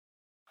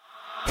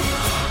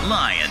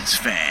Lions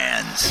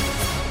fans,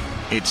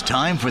 it's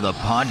time for the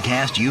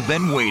podcast you've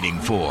been waiting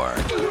for.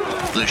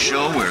 The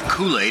show where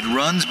Kool-Aid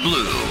runs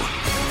blue,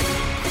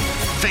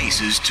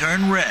 faces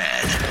turn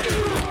red,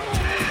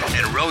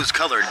 and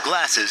rose-colored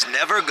glasses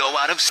never go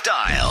out of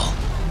style.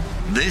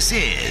 This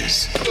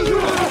is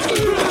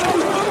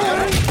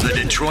the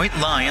Detroit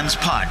Lions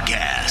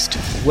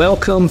Podcast.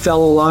 Welcome,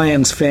 fellow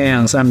Lions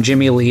fans. I'm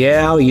Jimmy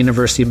Liao,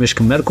 University of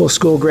Michigan Medical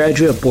School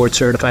graduate, board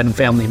certified in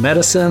family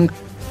medicine.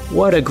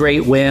 What a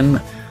great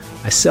win.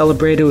 I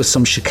celebrated with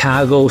some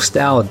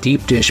Chicago-style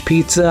deep dish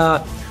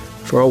pizza.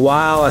 For a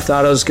while, I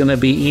thought I was going to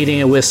be eating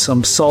it with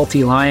some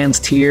salty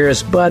Lions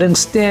tears, but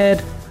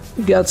instead,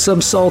 we got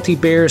some salty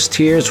Bears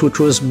tears,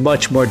 which was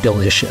much more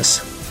delicious.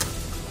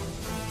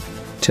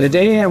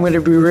 Today, I'm going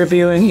to be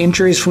reviewing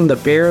injuries from the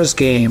Bears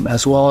game,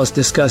 as well as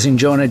discussing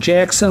Jonah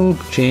Jackson,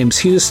 James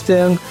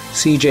Houston,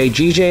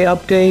 CJ/GJ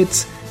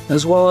updates,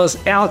 as well as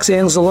Alex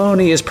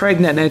Anzalone is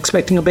pregnant and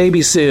expecting a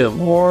baby soon,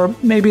 or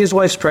maybe his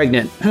wife's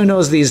pregnant. Who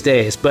knows these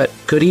days, but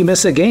could he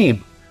miss a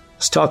game?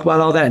 Let's talk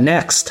about all that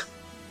next.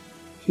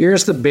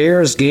 Here's the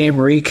Bears game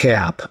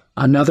recap.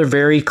 Another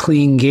very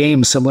clean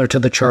game similar to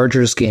the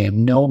Chargers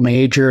game. No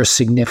major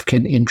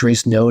significant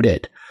injuries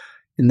noted.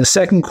 In the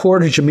second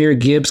quarter, Jahmyr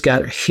Gibbs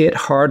got hit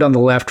hard on the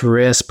left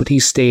wrist, but he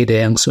stayed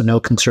in, so no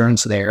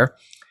concerns there.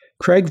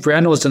 Craig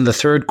Reynolds in the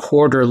third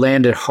quarter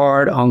landed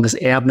hard on his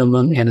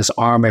abdomen and his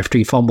arm after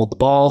he fumbled the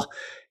ball.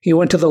 He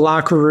went to the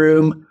locker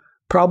room,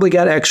 probably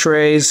got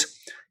x-rays.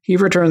 He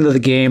returned to the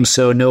game,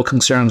 so no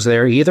concerns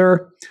there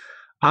either.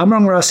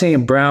 Amon-Ra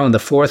St. Brown in the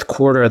fourth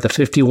quarter at the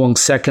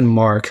 51-second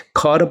mark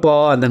caught a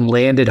ball and then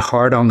landed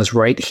hard on his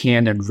right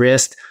hand and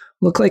wrist.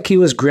 Looked like he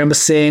was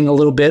grimacing a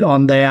little bit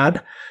on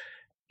that.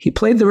 He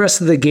played the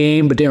rest of the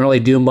game, but didn't really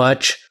do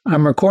much.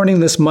 I'm recording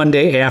this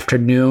Monday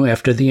afternoon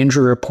after the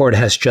injury report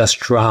has just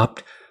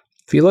dropped.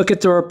 If you look at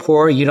the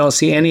report, you don't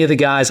see any of the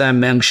guys I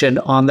mentioned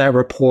on that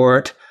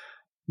report.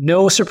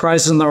 No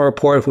surprises in the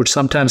report, which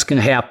sometimes can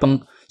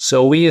happen.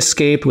 So we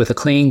escaped with a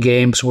clean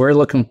game, so we're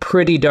looking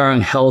pretty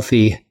darn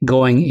healthy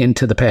going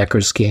into the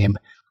Packers game.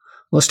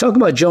 Let's talk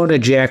about Jonah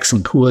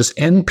Jackson, who was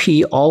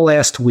NP all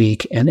last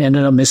week and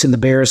ended up missing the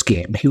Bears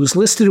game. He was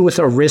listed with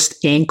a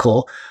wrist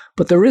ankle,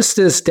 but the wrist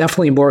is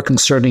definitely more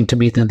concerning to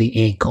me than the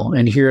ankle,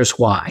 and here's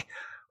why.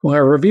 When I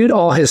reviewed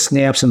all his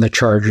snaps in the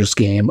Chargers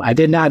game, I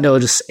did not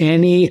notice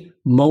any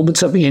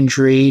moments of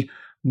injury,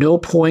 no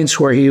points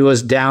where he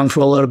was down for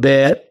a little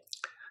bit,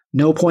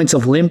 no points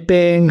of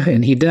limping,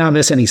 and he did not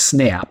miss any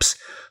snaps.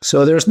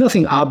 So there's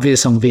nothing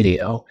obvious on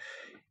video.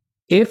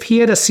 If he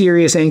had a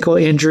serious ankle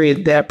injury,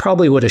 that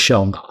probably would have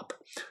shown up.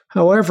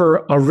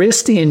 However, a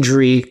wrist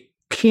injury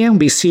can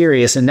be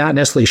serious and not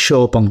necessarily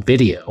show up on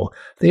video.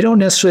 They don't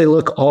necessarily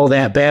look all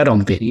that bad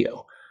on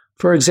video.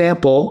 For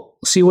example,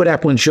 see what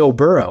happened with Joe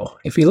Burrow.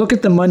 If you look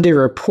at the Monday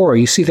report,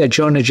 you see that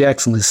Jonah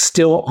Jackson is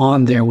still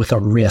on there with a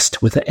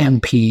wrist, with an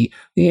MP.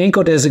 The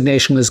ankle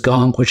designation is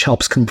gone, which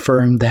helps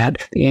confirm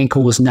that the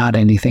ankle was not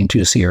anything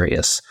too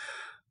serious.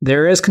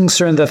 There is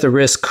concern that the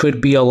wrist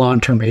could be a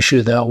long-term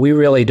issue, though. We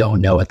really don't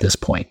know at this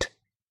point.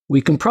 We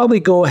can probably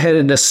go ahead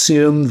and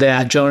assume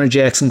that Jonah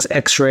Jackson's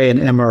X-ray and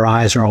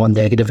MRIs are all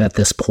negative at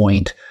this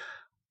point.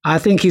 I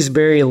think he's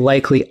very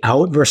likely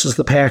out versus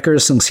the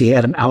Packers since he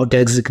had an out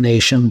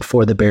designation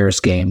for the Bears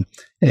game.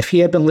 If he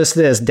had been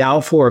listed as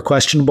doubtful or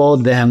questionable,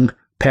 then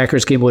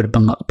Packers game would have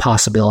been a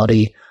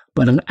possibility,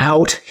 but an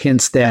out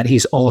hints that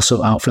he's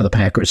also out for the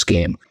Packers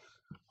game.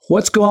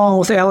 What's going on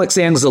with Alex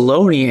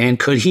Anzalone, and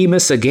could he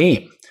miss a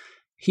game?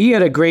 He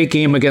had a great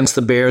game against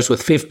the Bears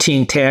with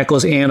 15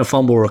 tackles and a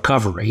fumble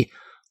recovery.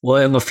 Well,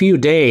 in a few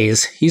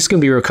days, he's going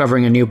to be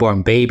recovering a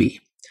newborn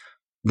baby.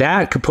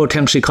 That could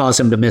potentially cause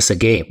him to miss a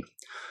game.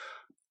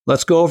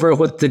 Let's go over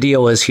what the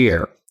deal is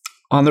here.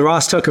 On the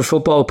Ross Tucker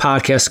Football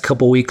podcast a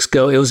couple weeks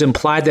ago, it was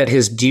implied that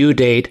his due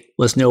date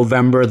was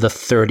November the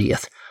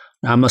 30th.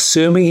 Now, I'm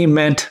assuming he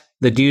meant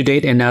the due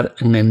date and not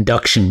an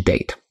induction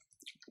date.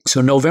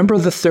 So November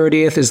the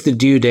 30th is the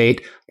due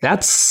date.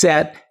 That's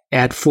set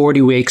at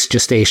 40 weeks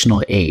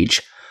gestational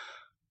age.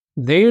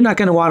 They're not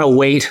going to want to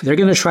wait. They're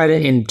going to try to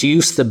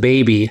induce the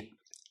baby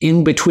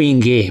in between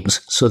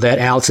games so that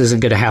Alex isn't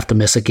going to have to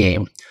miss a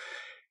game.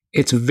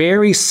 It's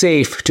very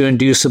safe to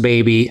induce a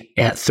baby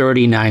at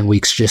 39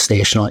 weeks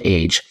gestational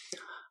age.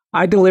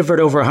 I delivered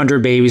over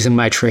 100 babies in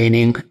my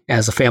training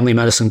as a family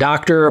medicine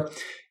doctor.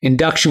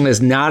 Induction is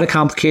not a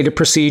complicated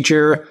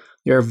procedure.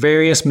 There are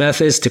various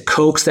methods to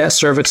coax that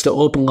cervix to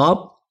open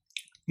up.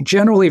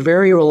 Generally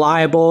very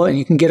reliable, and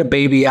you can get a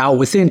baby out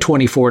within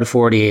 24 to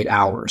 48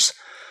 hours.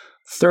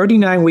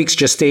 39 weeks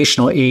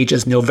gestational age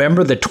is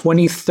November the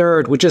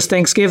 23rd, which is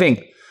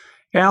Thanksgiving.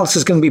 Alex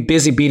is going to be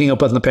busy beating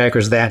up on the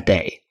Packers that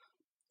day.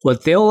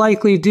 What they'll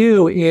likely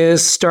do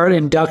is start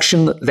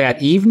induction that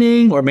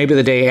evening or maybe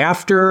the day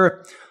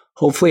after,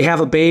 hopefully have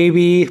a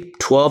baby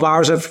 12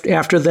 hours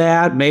after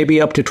that, maybe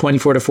up to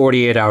 24 to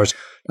 48 hours.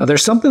 Now,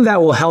 there's something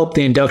that will help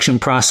the induction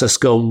process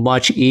go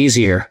much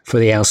easier for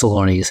the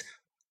Anzalones,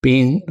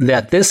 being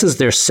that this is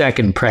their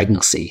second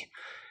pregnancy.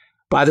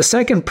 By the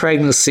second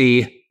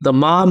pregnancy, the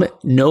mom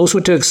knows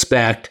what to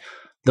expect.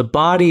 The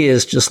body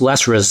is just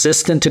less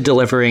resistant to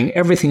delivering.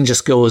 Everything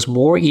just goes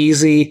more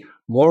easy,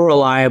 more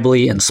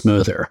reliably, and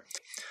smoother.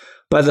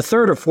 By the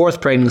third or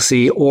fourth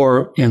pregnancy,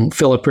 or in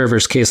Philip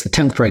Rivers' case, the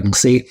 10th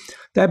pregnancy,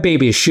 that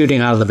baby is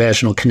shooting out of the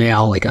vaginal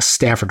canal like a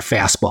Stafford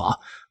fastball.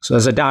 So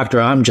as a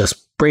doctor, I'm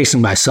just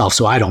bracing myself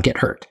so I don't get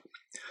hurt.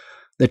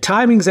 The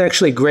timing's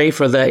actually great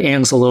for the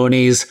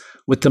Anzalonis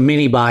with the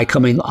mini-buy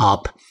coming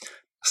up.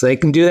 So they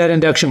can do that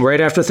induction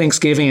right after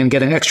Thanksgiving and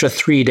get an extra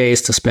 3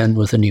 days to spend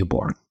with a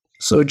newborn.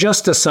 So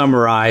just to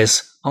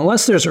summarize,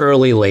 unless there's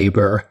early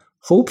labor,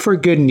 hope for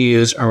good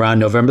news around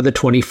November the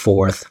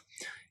 24th.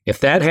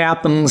 If that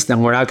happens,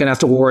 then we're not going to have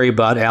to worry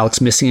about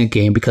Alex missing a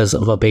game because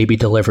of a baby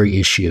delivery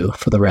issue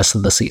for the rest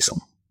of the season.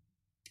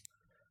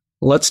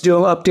 Let's do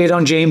an update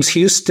on James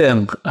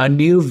Houston. A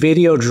new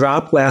video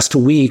dropped last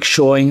week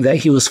showing that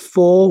he was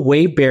full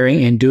weight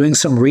bearing and doing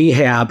some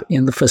rehab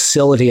in the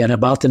facility at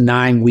about the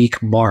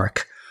 9-week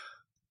mark.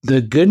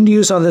 The good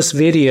news on this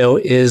video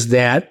is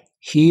that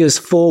he is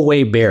full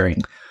weight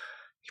bearing.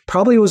 He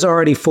probably was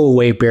already full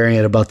weight bearing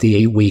at about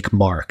the 8-week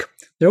mark.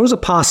 There was a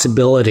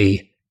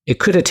possibility it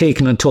could have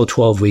taken until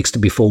 12 weeks to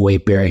be full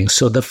weight bearing.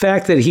 So the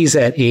fact that he's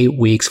at 8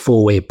 weeks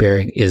full weight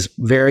bearing is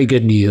very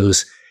good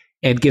news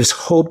and gives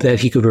hope that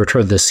he could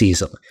return this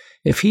season.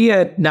 If he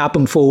had not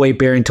been full weight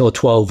bearing until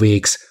 12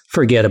 weeks,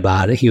 forget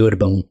about it. He would have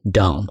been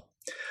done.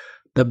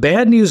 The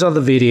bad news on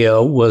the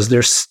video was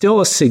there's still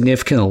a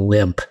significant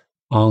limp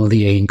on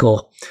the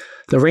ankle.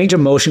 The range of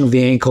motion of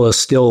the ankle is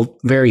still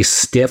very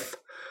stiff.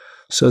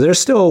 So there's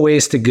still a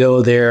ways to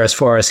go there as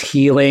far as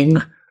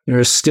healing.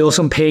 There's still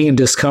some pain and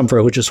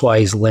discomfort, which is why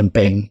he's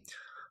limping.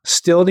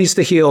 Still needs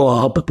to heal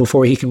up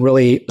before he can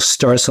really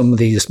start some of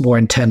these more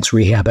intense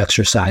rehab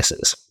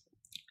exercises.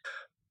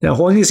 Now,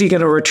 when is he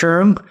going to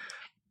return?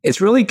 It's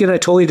really going to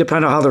totally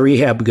depend on how the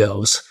rehab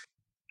goes.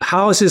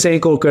 How is his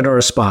ankle going to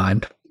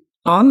respond?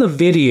 On the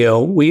video,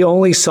 we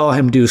only saw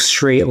him do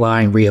straight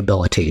line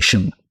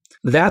rehabilitation.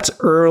 That's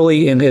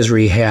early in his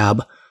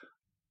rehab.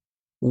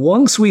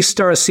 Once we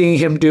start seeing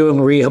him doing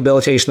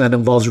rehabilitation that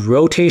involves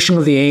rotation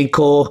of the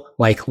ankle,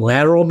 like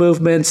lateral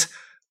movements,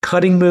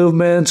 cutting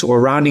movements, or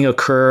rounding a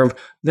curve,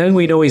 then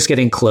we know he's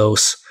getting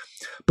close.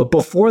 But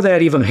before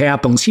that even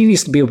happens, he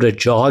needs to be able to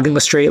jog in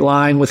the straight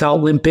line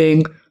without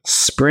limping,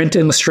 sprint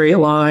in the straight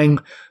line.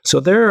 So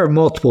there are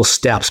multiple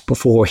steps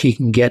before he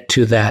can get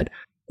to that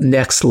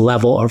next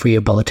level of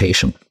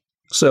rehabilitation.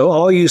 So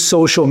all you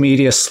social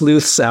media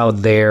sleuths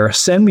out there,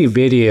 send me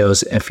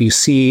videos if you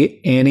see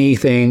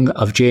anything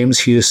of James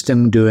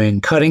Houston doing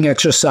cutting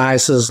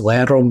exercises,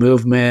 lateral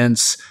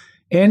movements,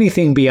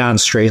 anything beyond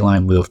straight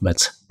line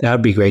movements. That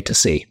would be great to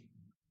see.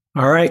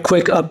 All right,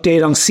 quick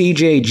update on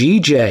CJ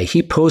GJ.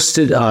 He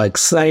posted an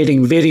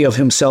exciting video of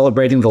him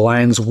celebrating the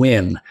Lions'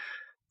 win,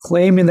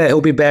 claiming that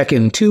he'll be back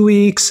in 2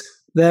 weeks.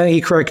 Then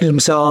he corrected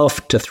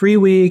himself to 3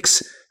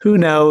 weeks. Who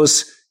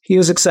knows? He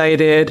was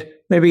excited,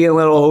 maybe a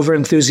little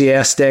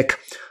over-enthusiastic,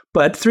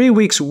 but 3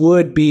 weeks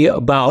would be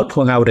about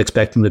when I would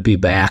expect him to be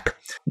back.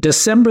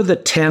 December the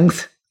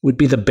 10th would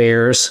be the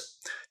Bears.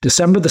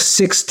 December the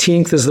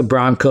 16th is the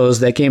Broncos.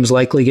 That game's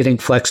likely getting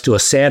flexed to a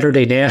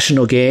Saturday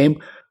national game.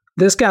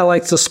 This guy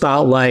likes the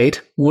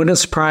spotlight. Wouldn't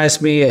surprise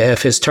me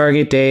if his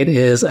target date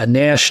is a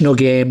national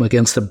game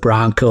against the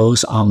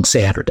Broncos on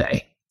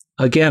Saturday.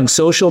 Again,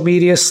 social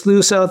media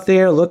sleuths out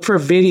there, look for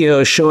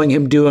videos showing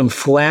him doing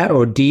flat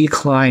or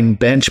decline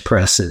bench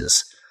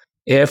presses.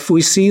 If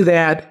we see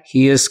that,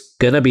 he is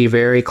going to be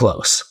very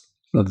close.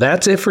 Well,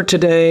 that's it for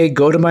today.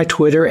 Go to my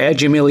Twitter at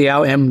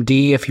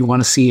JimmyLiaoMD if you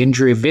want to see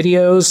injury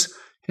videos.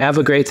 Have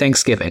a great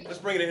Thanksgiving. Let's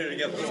bring it in here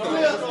together. Let's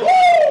go.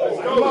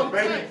 Let's go,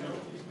 baby.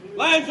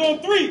 Lions on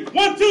 3.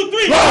 1, 2,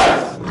 3.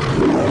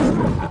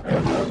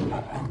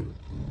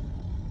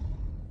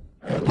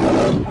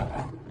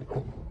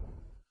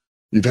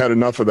 You've had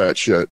enough of that shit.